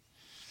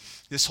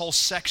 This whole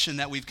section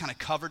that we've kind of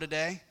covered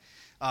today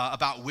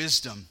about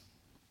wisdom,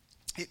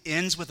 it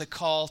ends with a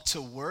call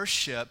to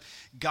worship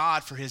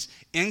God for his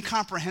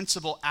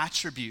incomprehensible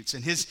attributes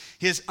and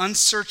his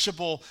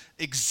unsearchable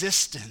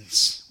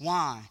existence.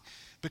 Why?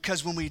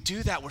 Because when we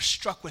do that, we're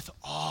struck with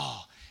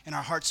awe and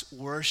our hearts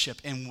worship.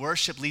 And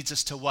worship leads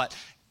us to what?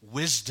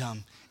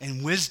 Wisdom.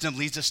 And wisdom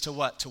leads us to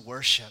what? To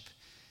worship.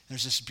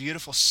 There's this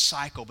beautiful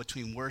cycle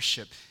between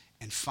worship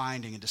and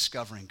finding and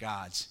discovering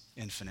God's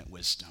infinite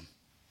wisdom.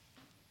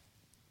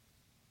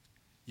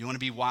 You want to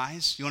be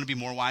wise? You want to be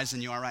more wise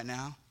than you are right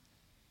now?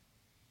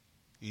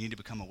 You need to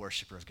become a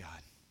worshiper of God.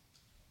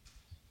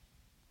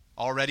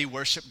 Already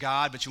worship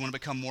God, but you want to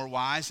become more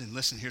wise? And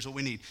listen, here's what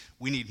we need.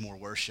 We need more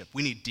worship.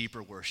 We need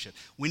deeper worship.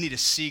 We need to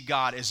see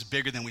God as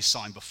bigger than we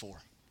saw him before.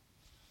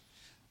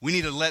 We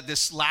need to let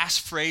this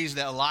last phrase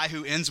that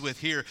Elihu ends with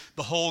here,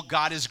 behold,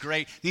 God is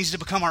great, needs to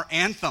become our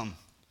anthem.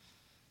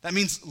 That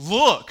means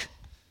look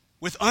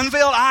with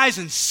unveiled eyes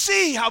and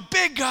see how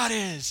big God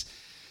is.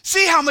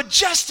 See how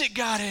majestic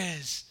God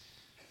is.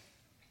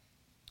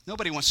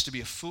 Nobody wants to be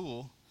a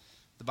fool.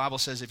 The Bible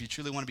says if you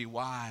truly want to be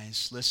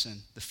wise, listen,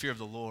 the fear of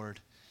the Lord,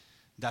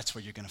 that's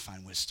where you're going to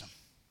find wisdom.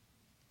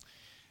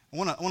 I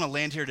want to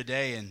land here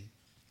today and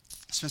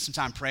spend some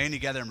time praying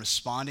together and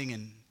responding.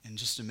 And in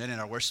just a minute,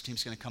 our worship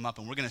team's going to come up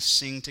and we're going to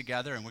sing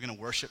together and we're going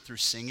to worship through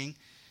singing.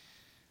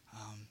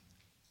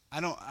 I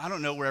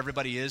don't know where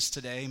everybody is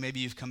today. Maybe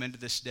you've come into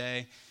this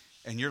day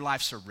and your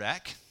life's a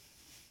wreck.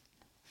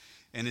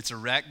 And it's a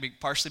wreck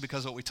partially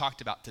because of what we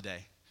talked about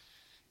today.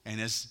 And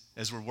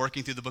as we're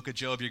working through the book of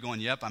Job, you're going,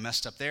 yep, I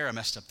messed up there, I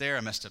messed up there, I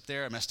messed up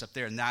there, I messed up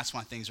there. And that's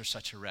why things are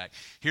such a wreck.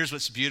 Here's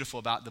what's beautiful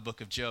about the book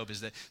of Job is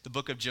that the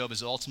book of Job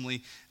is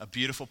ultimately a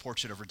beautiful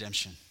portrait of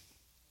redemption.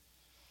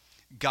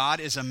 God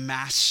is a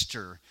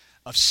master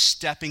of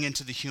stepping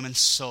into the human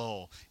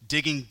soul,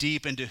 digging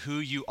deep into who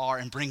you are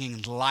and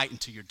bringing light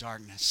into your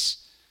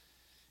darkness.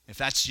 If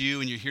that's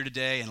you and you're here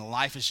today and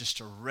life is just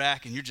a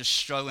wreck and you're just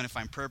struggling to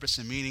find purpose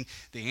and meaning,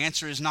 the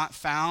answer is not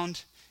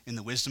found in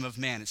the wisdom of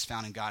man. It's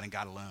found in God and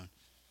God alone.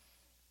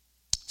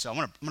 So I'm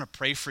going to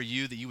pray for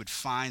you that you would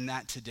find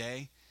that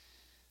today,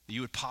 that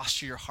you would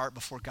posture your heart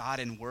before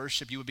God in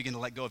worship. You would begin to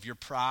let go of your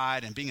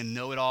pride and being a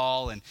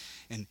know-it-all and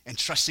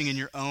trusting in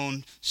your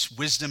own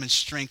wisdom and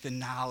strength and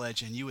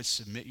knowledge, and you would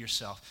submit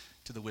yourself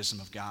to the wisdom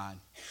of God.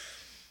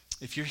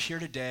 If you're here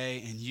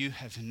today and you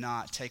have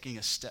not taken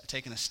a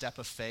step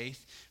of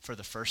faith for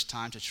the first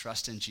time to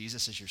trust in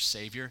Jesus as your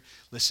Savior,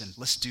 listen,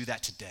 let's do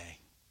that today.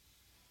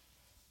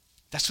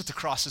 That's what the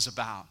cross is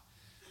about.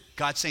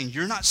 God's saying,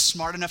 you're not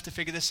smart enough to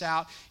figure this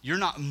out. You're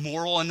not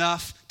moral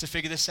enough to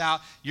figure this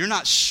out. You're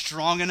not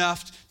strong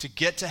enough to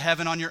get to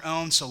heaven on your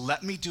own, so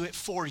let me do it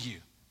for you.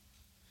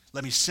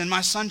 Let me send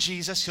my son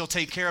Jesus. He'll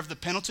take care of the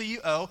penalty you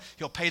owe.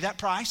 He'll pay that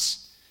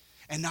price.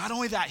 And not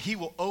only that, he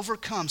will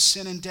overcome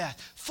sin and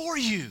death for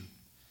you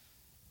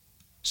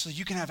so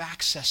you can have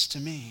access to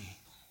me.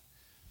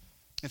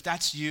 If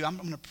that's you, I'm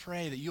going to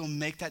pray that you'll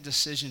make that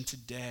decision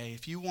today.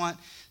 If you want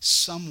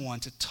someone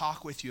to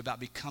talk with you about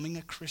becoming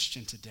a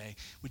Christian today,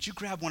 would you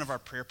grab one of our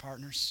prayer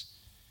partners?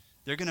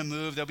 They're going to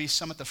move. There'll be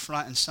some at the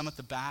front and some at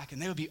the back,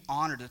 and they would be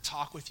honored to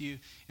talk with you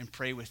and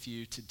pray with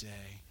you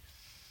today.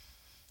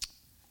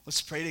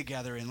 Let's pray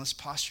together and let's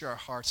posture our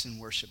hearts in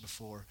worship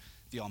before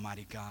the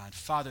Almighty God.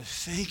 Father,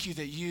 thank you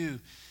that you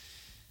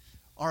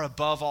are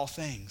above all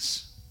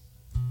things.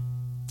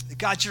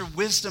 God, your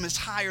wisdom is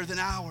higher than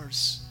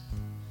ours.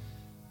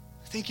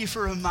 Thank you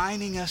for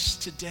reminding us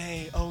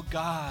today, oh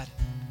God,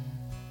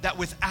 that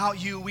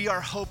without you we are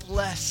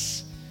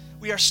hopeless.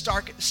 We are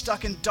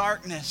stuck in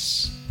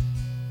darkness.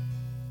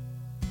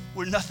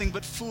 We're nothing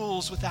but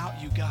fools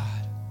without you,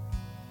 God.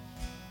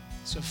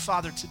 So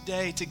Father,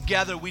 today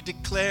together we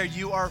declare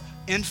you are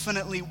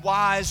infinitely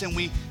wise, and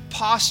we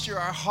posture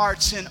our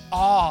hearts in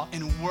awe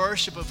and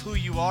worship of who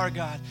you are,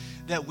 God,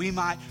 that we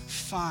might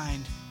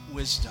find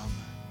wisdom,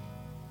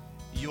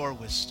 your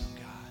wisdom,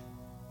 God.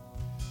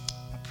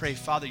 I pray,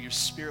 Father, your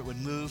Spirit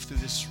would move through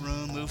this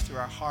room, move through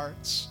our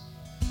hearts.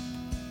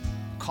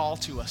 Call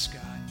to us,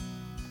 God.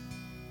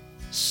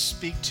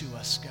 Speak to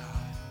us, God.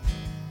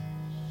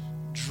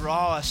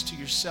 Draw us to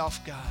yourself,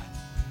 God.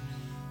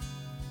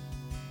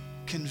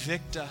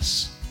 Convict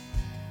us.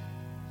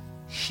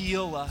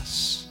 Heal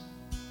us.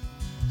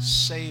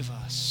 Save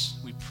us.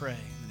 We pray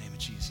in the name of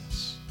Jesus.